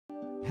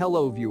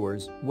Hello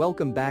viewers,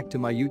 welcome back to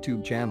my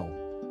YouTube channel.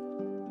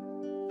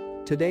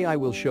 Today I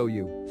will show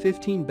you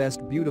 15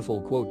 best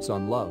beautiful quotes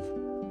on love.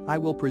 I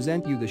will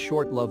present you the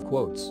short love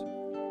quotes.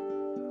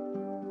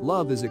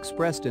 Love is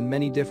expressed in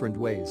many different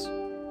ways.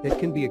 It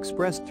can be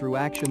expressed through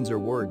actions or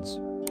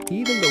words.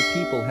 Even though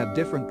people have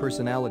different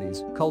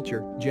personalities,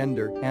 culture,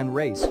 gender, and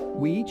race,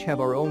 we each have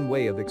our own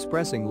way of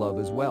expressing love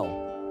as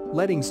well.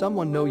 Letting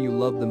someone know you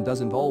love them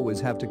doesn't always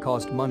have to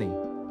cost money.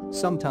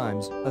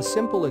 Sometimes, a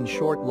simple and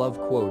short love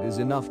quote is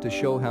enough to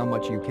show how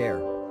much you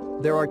care.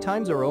 There are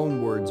times our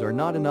own words are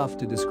not enough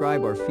to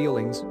describe our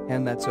feelings,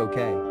 and that's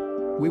okay.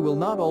 We will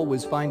not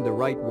always find the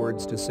right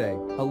words to say.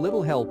 A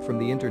little help from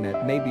the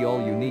internet may be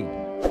all you need.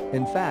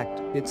 In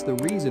fact, it's the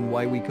reason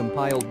why we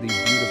compiled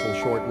these beautiful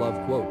short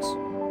love quotes.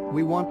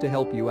 We want to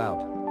help you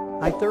out.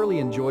 I thoroughly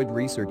enjoyed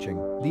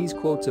researching these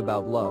quotes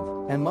about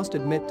love and must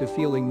admit to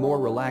feeling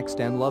more relaxed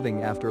and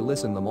loving after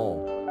listening them all.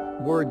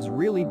 Words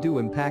really do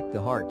impact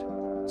the heart.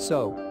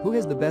 So, who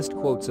has the best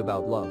quotes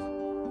about love?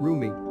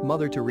 Rumi,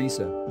 Mother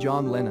Teresa,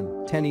 John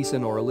Lennon,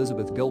 Tennyson or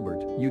Elizabeth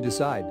Gilbert, you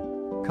decide.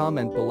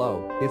 Comment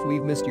below if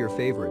we've missed your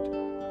favorite.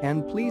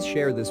 And please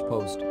share this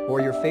post or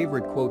your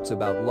favorite quotes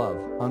about love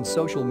on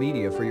social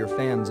media for your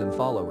fans and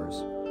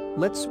followers.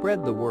 Let's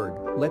spread the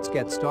word, let's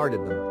get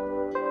started them.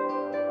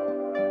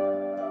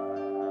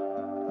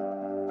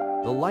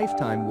 A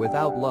lifetime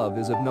without love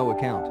is of no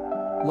account.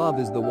 Love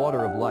is the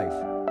water of life.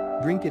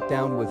 Drink it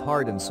down with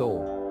heart and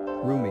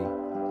soul.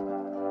 Rumi.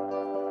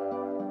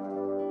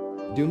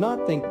 Do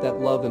not think that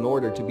love, in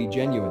order to be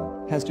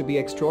genuine, has to be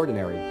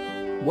extraordinary.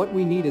 What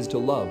we need is to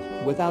love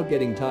without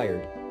getting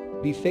tired.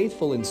 Be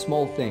faithful in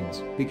small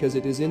things because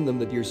it is in them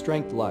that your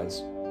strength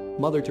lies.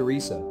 Mother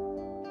Teresa.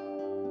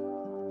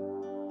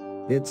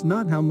 It's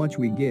not how much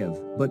we give,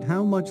 but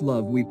how much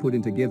love we put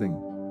into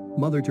giving.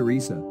 Mother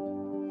Teresa.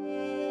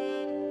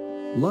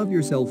 Love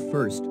yourself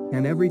first,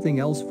 and everything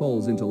else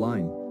falls into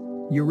line.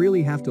 You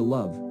really have to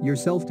love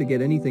yourself to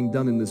get anything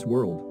done in this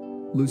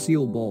world.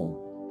 Lucille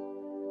Ball.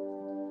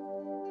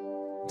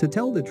 To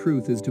tell the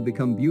truth is to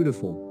become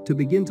beautiful, to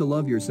begin to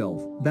love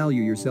yourself,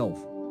 value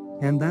yourself.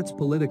 And that's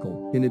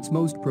political in its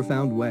most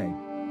profound way.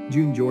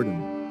 June Jordan.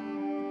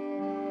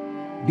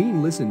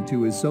 Being listened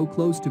to is so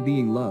close to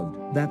being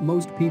loved that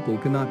most people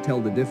cannot tell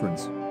the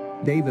difference.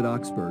 David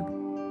Oxford.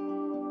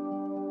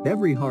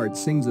 Every heart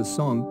sings a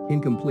song,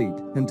 incomplete,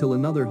 until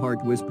another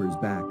heart whispers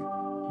back.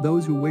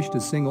 Those who wish to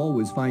sing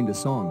always find a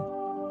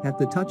song. At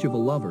the touch of a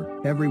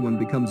lover, everyone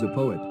becomes a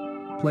poet.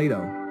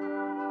 Plato.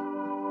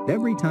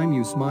 Every time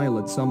you smile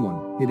at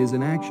someone, it is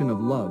an action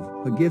of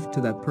love, a gift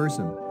to that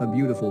person, a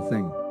beautiful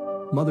thing.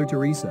 Mother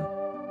Teresa.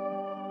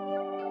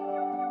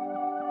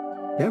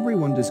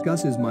 Everyone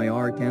discusses my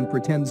art and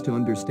pretends to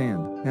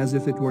understand, as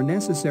if it were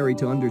necessary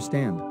to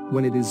understand,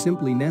 when it is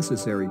simply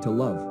necessary to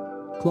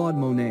love. Claude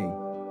Monet.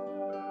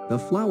 A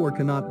flower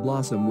cannot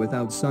blossom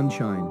without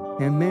sunshine,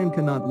 and man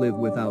cannot live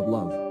without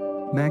love.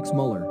 Max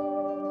Muller.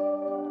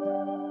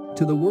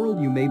 To the world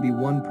you may be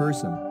one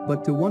person,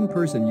 but to one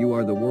person you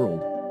are the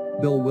world.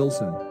 Bill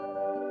Wilson.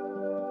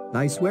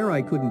 I swear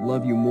I couldn't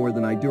love you more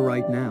than I do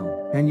right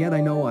now, and yet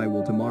I know I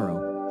will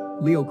tomorrow.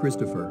 Leo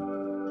Christopher.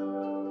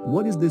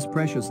 What is this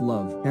precious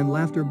love and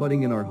laughter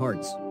budding in our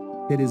hearts?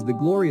 It is the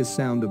glorious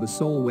sound of a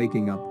soul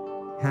waking up.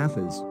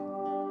 Hafiz.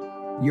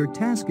 Your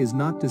task is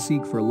not to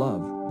seek for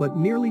love, but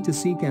merely to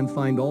seek and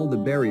find all the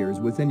barriers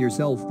within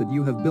yourself that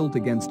you have built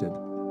against it.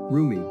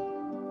 Rumi.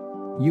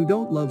 You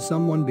don't love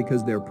someone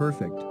because they're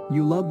perfect,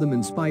 you love them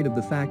in spite of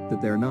the fact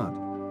that they're not.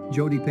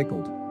 Jodi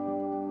Picoult.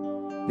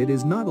 It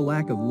is not a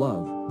lack of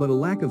love, but a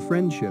lack of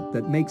friendship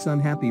that makes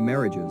unhappy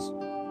marriages.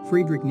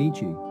 Friedrich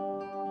Nietzsche.